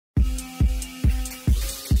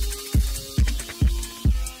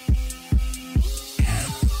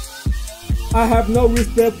I have no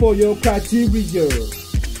respect for your criteria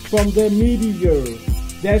from the media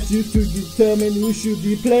that's used to determine who should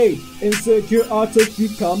be played. Insecure artists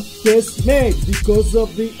become dismayed because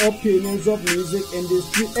of the opinions of music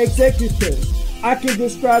industry executives. I can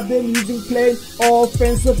describe them using plain or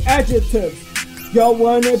offensive adjectives. Y'all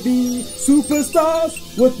wanna be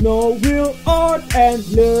superstars with no real art and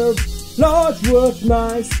live large with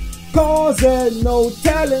nice cars and no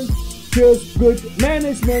talent. Just good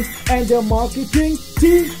management and a marketing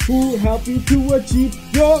team who help you to achieve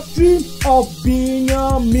your dream of being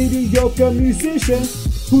a mediocre musician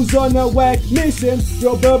who's on a whack mission.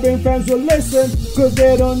 Your bourbon fans will listen cause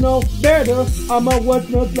they don't know better. I'm a what's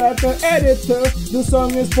not like an editor. The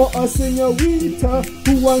song is for a señorita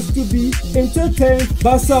who wants to be entertained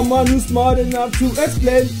by someone who's smart enough to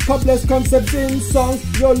explain complex concepts in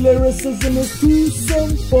songs. Your lyricism is too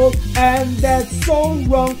simple and that's so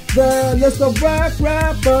wrong. The list of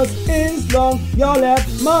rappers is long. Y'all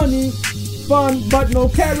have money, fun but no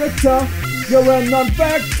character. You're a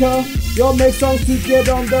non-factor. Y'all make songs to get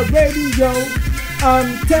on the radio.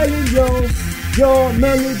 I'm telling you, your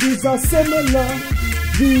melodies are similar.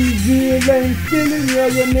 The real ain't feeling you.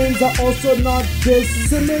 Your names are also not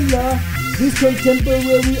dissimilar. These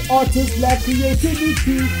contemporary artists lack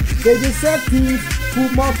creativity. They just have teams who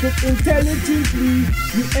market intelligently.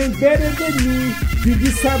 You ain't better than me. You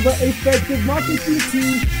just have an effective marketing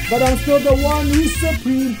team. But I'm still the one who's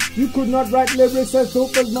supreme. You could not write lyrics as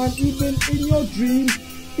dope as mine even in your dream.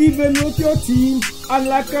 Even with your team,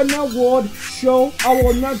 unlike an award show, I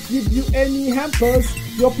will not give you any hampers.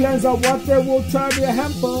 Your plans are what they will try to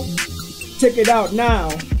hamper. Check it out now,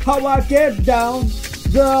 how I get down.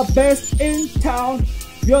 The best in town,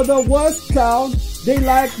 you're the worst clown. They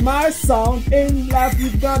like my sound. In life you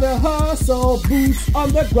gotta hustle, boots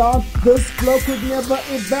on the ground. This flow could never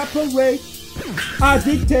evaporate. I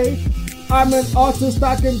dictate, I'm an artist,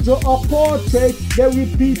 I can draw a portrait. They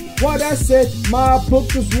repeat what I said, my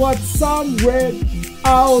book is what some read.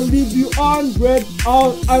 I'll leave you on red,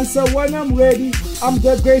 I'll answer when I'm ready. I'm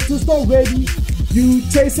the greatest already, you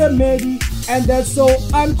chase a medi, and that's so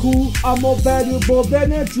uncool. I'm more valuable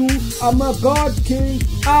than a Jew, I'm a god king,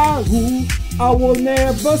 I rule. I will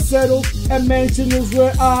never settle, and mansion is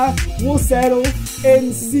where I will settle.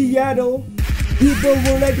 In Seattle, people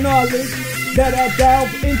will acknowledge that I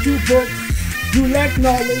delve into books. You lack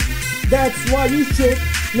knowledge, that's why you shook.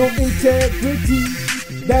 No integrity,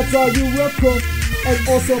 that's why you were crook. And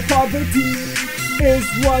also poverty is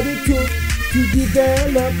what it took to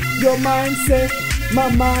develop your mindset.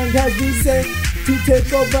 My mind has been set to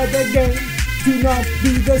take over the game, to not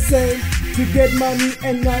be the same, to get money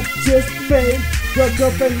and not just fame. Your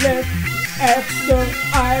girlfriend left after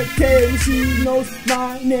I came, she knows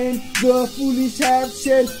my name. The foolish have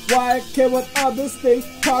shame, why care what others think?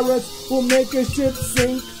 Pirates will make a ship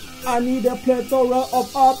sink. I need a plethora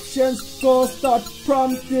of options, go start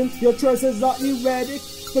prompting. Your choices are erratic,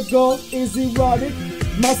 the goal is erotic.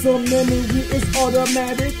 Muscle memory is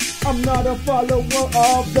automatic. I'm not a follower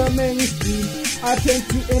of the mainstream, I tend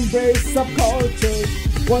to embrace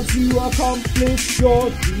subculture. Once you accomplish your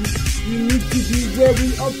dreams, you need to be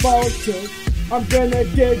wary about it. I'm gonna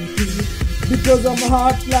get deep because I'm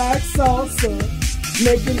hot like salsa.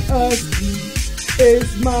 Making us deep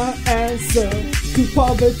is my answer to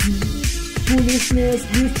poverty. Foolishness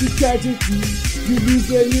leads to tragedy. You lose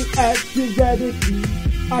when you act erratically.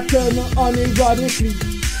 I turn her on erotically.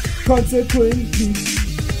 Consequently,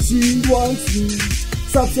 she wants me.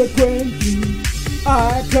 Subsequently,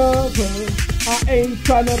 I cover. I ain't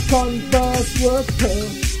tryna converse with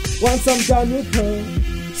her. Once I'm done with her,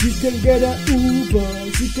 she can get an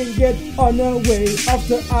Uber. She can get on her way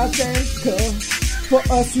after I thank her for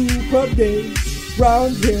a super day.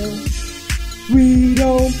 Round here, we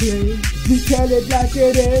don't play. We tell it like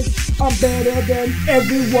it is. I'm better than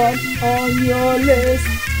everyone on your list.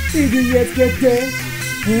 Idiots get there,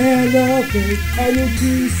 elevate and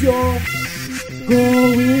increase your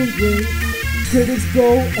going rate. Critics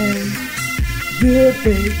go and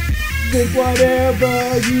debate. Think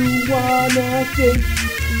whatever you wanna think.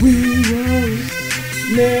 We won't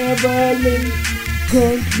never link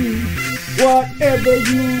complete. Whatever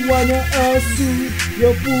you wanna assume,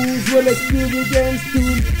 your fools will experience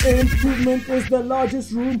doom. Improvement is the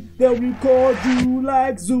largest room. They'll record you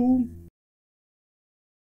like Zoom.